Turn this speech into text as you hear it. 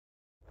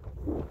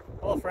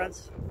Hello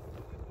friends,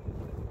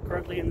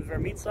 currently in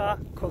Vermica,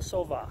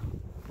 Kosova,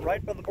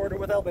 right by the border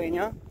with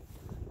Albania,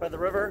 by the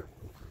river.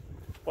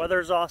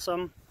 Weather's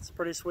awesome, it's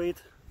pretty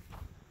sweet.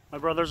 My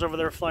brother's over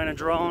there flying a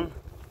drone.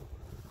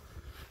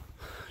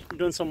 I'm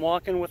doing some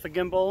walking with the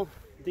gimbal,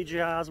 DJI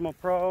Osmo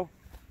Pro.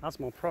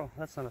 Osmo Pro,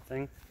 that's not a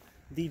thing.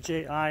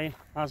 DJI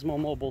Osmo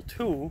Mobile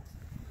 2,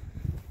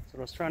 that's what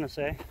I was trying to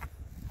say.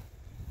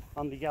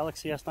 On the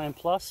Galaxy S9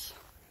 Plus.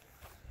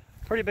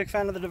 Pretty big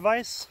fan of the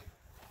device.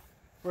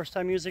 First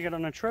time using it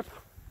on a trip.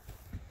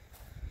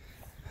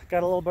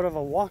 Got a little bit of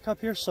a walk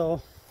up here,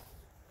 so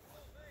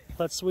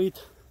that's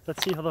sweet.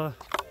 Let's see how the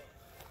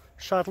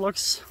shot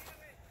looks.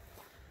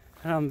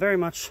 And I'm very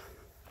much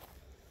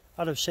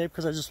out of shape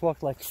because I just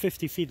walked like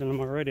 50 feet and I'm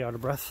already out of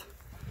breath.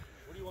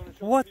 What do you want to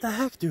show What the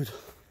heck, dude?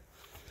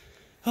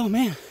 Oh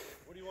man.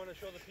 What do you want to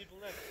show the people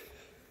next?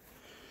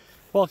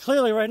 Well,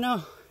 clearly right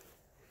now,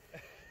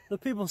 the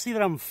people see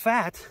that I'm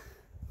fat.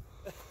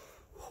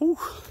 Whew.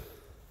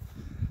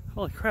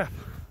 Holy crap.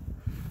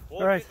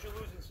 Well, all right. You're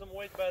losing some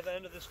weight by the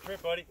end of this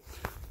trip, buddy.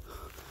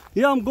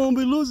 Yeah, I'm going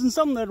to be losing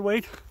some of that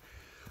weight.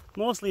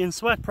 Mostly in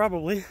sweat,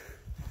 probably.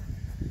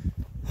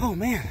 Oh,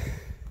 man.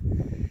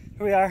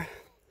 Here we are.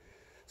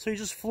 So you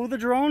just flew the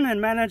drone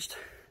and managed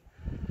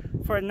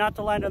for it not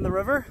to land in the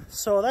river.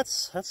 So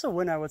that's a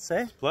win, I would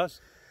say. Plus.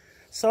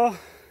 So,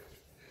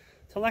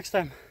 till next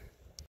time.